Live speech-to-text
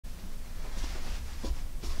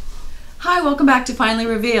Hi, welcome back to Finally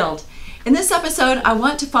Revealed. In this episode, I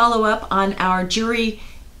want to follow up on our jury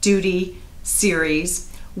duty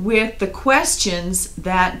series with the questions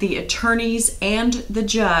that the attorneys and the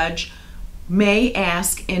judge may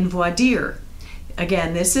ask in voir dire.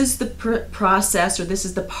 Again, this is the process, or this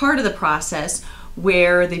is the part of the process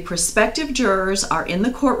where the prospective jurors are in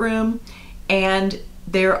the courtroom and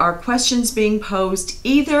there are questions being posed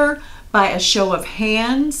either by a show of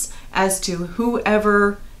hands as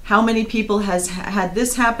to how many people has had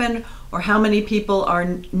this happen, or how many people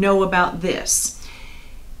know about this.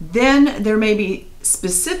 Then there may be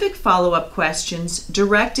specific follow-up questions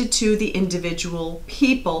directed to the individual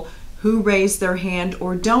people who raise their hand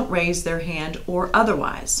or don't raise their hand or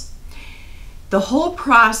otherwise. The whole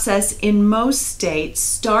process in most states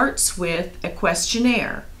starts with a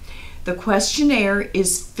questionnaire. The questionnaire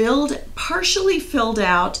is partially filled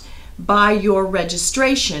out by your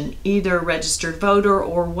registration, either registered voter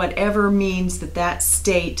or whatever means that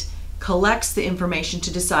state collects the information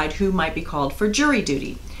to decide who might be called for jury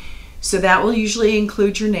duty. So that will usually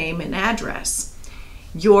include your name and address.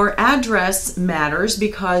 Your address matters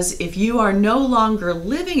because if you are no longer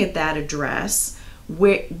living at that address,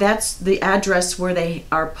 that's the address where they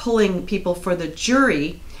are pulling people for the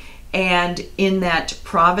jury, and in that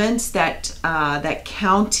province, that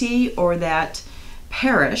county, or that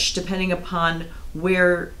parish, depending upon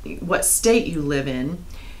what state you live in,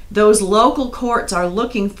 those local courts are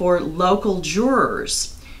looking for local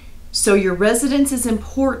jurors. So your residence is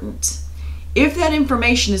important. If that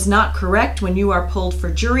information is not correct when you are pulled for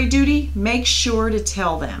jury duty, make sure to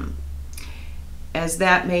tell them, as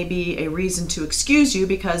that may be a reason to excuse you,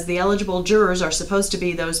 because the eligible jurors are supposed to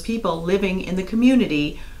be those people living in the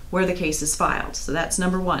community where the case is filed. So that's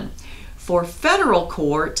number one. For federal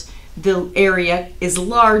court, the area is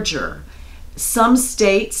larger. Some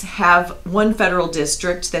states have one federal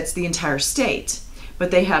district that's the entire state, but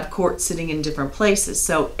they have courts sitting in different places,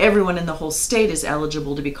 so everyone in the whole state is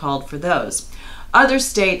eligible to be called for those. Other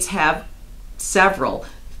states have several,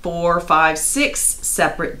 4, 5, 6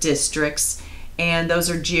 separate districts, and those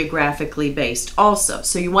are geographically based also.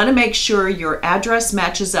 So you want to make sure your address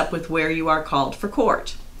matches up with where you are called for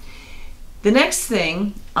court. The next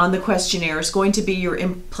thing on the questionnaire is going to be your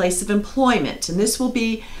place of employment, and this will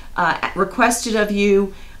be requested of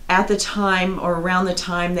you at the time or around the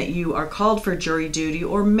time that you are called for jury duty,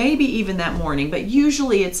 or maybe even that morning, but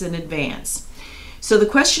usually it's in advance. So the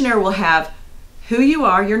questionnaire will have who you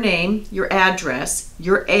are, your name, your address,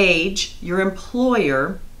 your age, your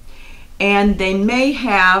employer, and they may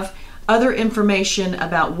have other information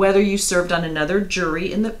about whether you served on another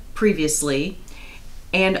jury previously,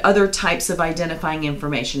 and other types of identifying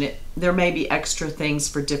information. There may be extra things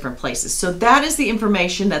for different places. So that is the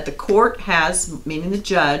information that the court has, meaning the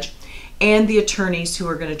judge, and the attorneys who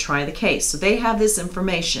are going to try the case. So they have this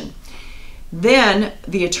information. Then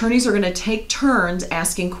the attorneys are going to take turns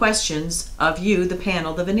asking questions of you, the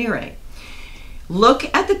panel, the venire.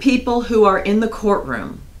 Look at the people who are in the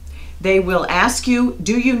courtroom. They will ask you,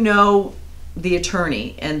 do you know the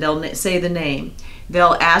attorney? And they'll say the name.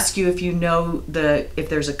 They'll ask you if you know if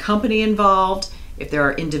there's a company involved, if there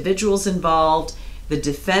are individuals involved. The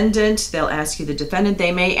defendant, they'll ask you the defendant.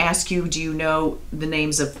 They may ask you, do you know the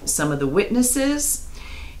names of some of the witnesses?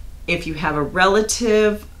 If you have a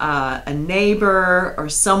relative, a neighbor, or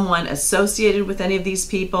someone associated with any of these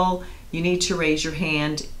people, you need to raise your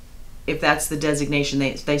hand if that's the designation.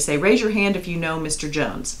 They say, raise your hand if you know Mr.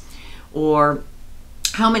 Jones. Or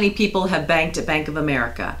how many people have banked at Bank of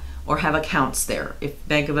America or have accounts there. If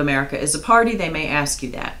Bank of America is a party, they may ask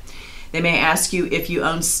you that. They may ask you if you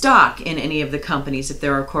own stock in any of the companies, if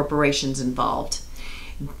there are corporations involved.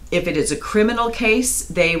 If it is a criminal case,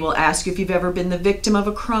 they will ask you if you've ever been the victim of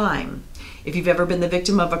a crime. If you've ever been the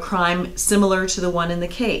victim of a crime similar to the one in the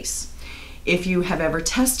case. If you have ever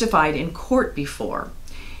testified in court before.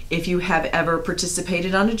 If you have ever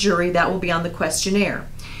participated on a jury, that will be on the questionnaire.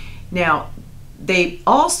 Now, they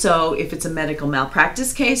also, if it's a medical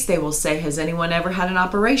malpractice case, they will say, has anyone ever had an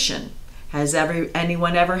operation? Has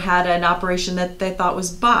anyone ever had an operation that they thought was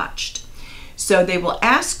botched? So they will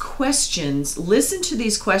ask questions. Listen to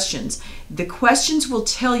these questions. The questions will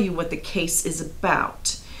tell you what the case is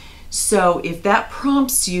about. So if that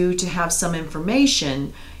prompts you to have some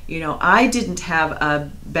information, I didn't have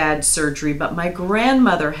a bad surgery, but my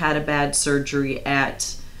grandmother had a bad surgery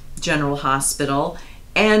at General Hospital,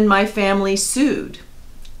 and my family sued.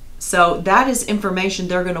 So that is information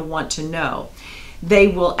they're going to want to know. They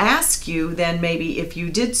will ask you then maybe if you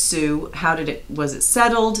did sue, was it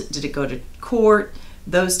settled? Did it go to court?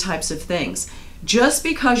 Those types of things. Just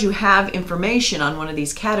because you have information on one of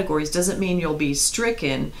these categories doesn't mean you'll be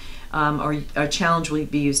stricken or a challenge will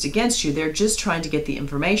be used against you. They're just trying to get the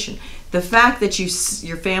information. The fact that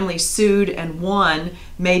your family sued and won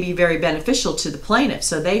may be very beneficial to the plaintiff,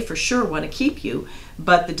 so they for sure want to keep you,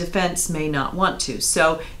 but the defense may not want to.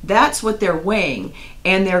 So that's what they're weighing,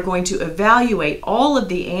 and they're going to evaluate all of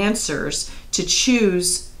the answers to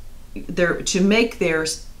choose to make their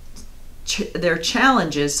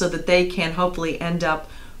challenges so that they can hopefully end up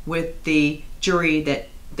with the jury that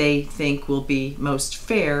they think will be most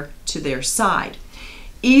fair to their side.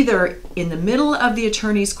 Either in the middle of the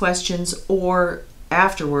attorney's questions or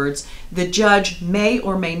afterwards, the judge may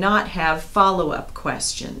or may not have follow-up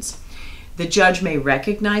questions. The judge may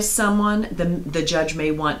recognize someone. The judge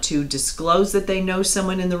may want to disclose that they know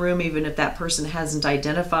someone in the room, even if that person hasn't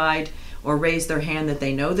identified or raised their hand that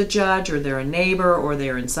they know the judge, or they're a neighbor, or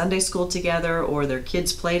they're in Sunday school together, or their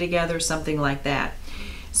kids play together, something like that.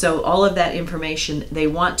 So all of that information they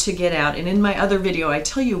want to get out. And in my other video, I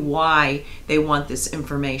tell you why they want this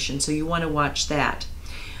information, so you want to watch that.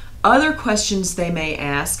 Other questions they may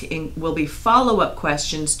ask will be follow-up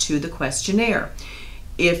questions to the questionnaire.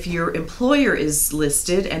 If your employer is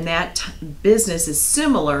listed and that business is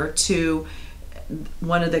similar to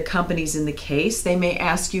one of the companies in the case, they may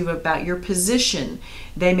ask you about your position.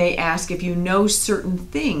 They may ask if you know certain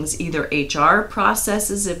things, either HR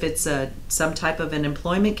processes, if it's some type of an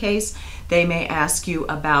employment case. They may ask you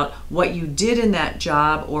about what you did in that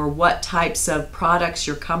job, or what types of products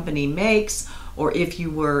your company makes, or if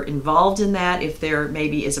you were involved in that, if there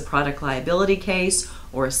maybe is a product liability case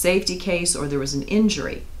or a safety case, or there was an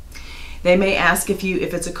injury. They may ask if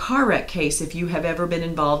it's a car wreck case, if you have ever been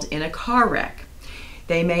involved in a car wreck.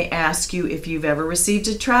 They may ask you if you've ever received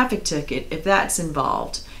a traffic ticket, if that's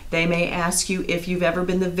involved. They may ask you if you've ever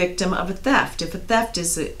been the victim of a theft, if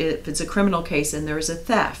it's a criminal case and there is a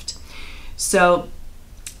theft. So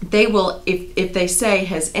they will, if they say,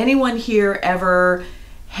 has anyone here ever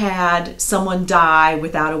had someone die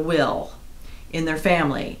without a will in their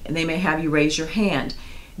family? And they may have you raise your hand.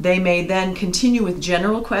 They may then continue with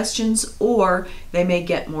general questions, or they may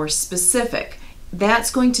get more specific.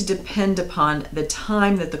 That's going to depend upon the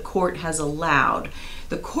time that the court has allowed.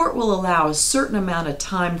 The court will allow a certain amount of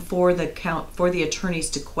time for the attorneys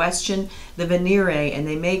to question the venire, and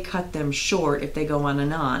they may cut them short if they go on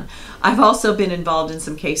and on. I've also been involved in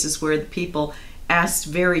some cases where the people asked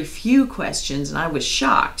very few questions, and I was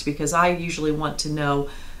shocked, because I usually want to know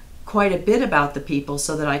quite a bit about the people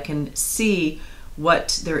so that I can see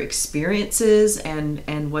what their experience is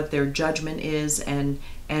and what their judgment is, and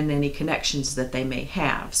any connections that they may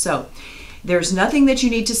have. So there's nothing that you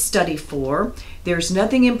need to study for. There's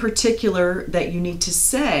nothing in particular that you need to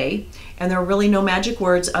say, and there are really no magic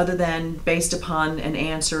words other than based upon an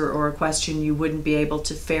answer or a question you wouldn't be able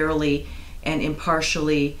to fairly and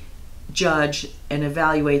impartially judge and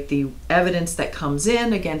evaluate the evidence that comes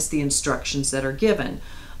in against the instructions that are given.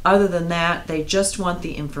 Other than that, they just want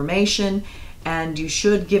the information, and you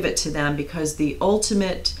should give it to them, because the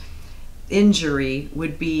ultimate injury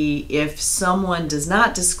would be if someone does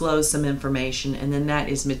not disclose some information, and then that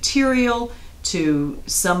is material to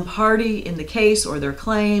some party in the case or their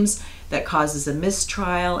claims that causes a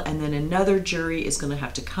mistrial, and then another jury is going to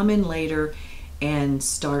have to come in later and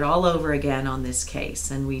start all over again on this case,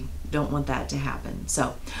 and we don't want that to happen.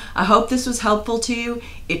 So I hope this was helpful to you.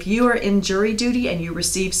 If you are in jury duty and you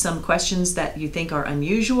receive some questions that you think are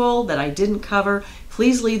unusual that I didn't cover,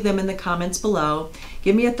 please leave them in the comments below.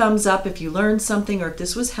 Give me a thumbs up if you learned something or if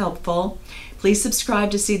this was helpful. Please subscribe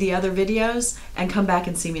to see the other videos, and come back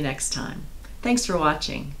and see me next time. Thanks for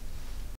watching.